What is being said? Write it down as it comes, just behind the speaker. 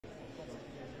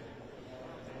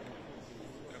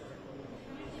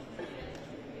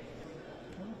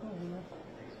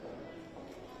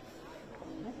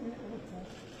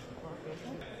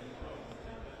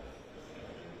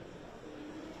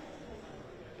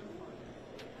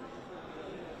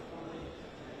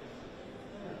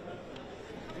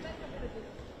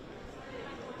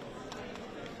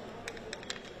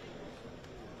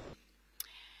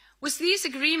these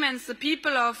agreements, the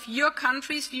people of your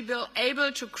countries will be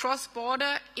able to cross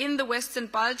border in the Western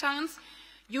Balkans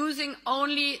using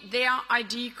only their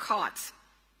ID cards.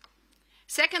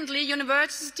 Secondly,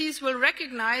 universities will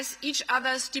recognize each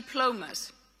other's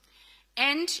diplomas,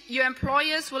 and your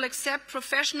employers will accept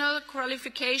professional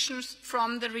qualifications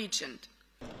from the region.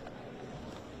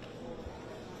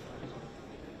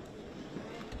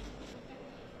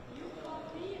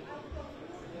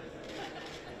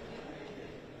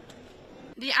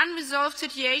 The unresolved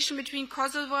situation between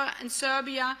Kosovo and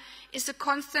Serbia is a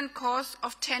constant cause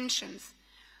of tensions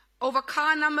over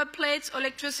car number plates or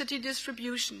electricity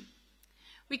distribution.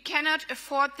 We cannot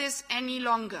afford this any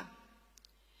longer.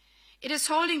 It is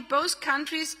holding both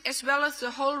countries as well as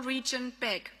the whole region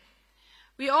back.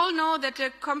 We all know that a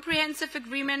comprehensive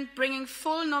agreement bringing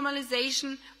full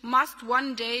normalization must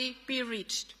one day be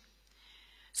reached.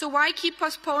 So why keep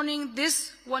postponing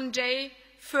this one day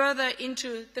further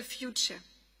into the future?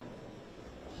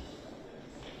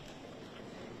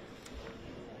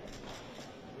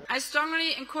 I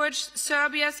strongly encourage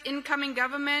Serbia's incoming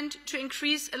government to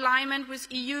increase alignment with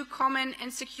EU common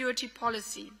and security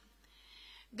policy.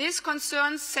 This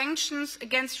concerns sanctions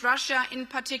against Russia in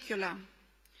particular.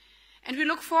 And we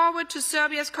look forward to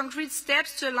Serbia's concrete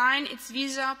steps to align its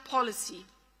visa policy.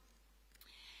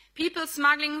 People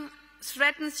smuggling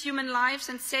threatens human lives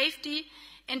and safety,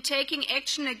 and taking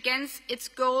action against its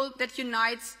goal that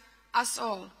unites us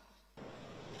all.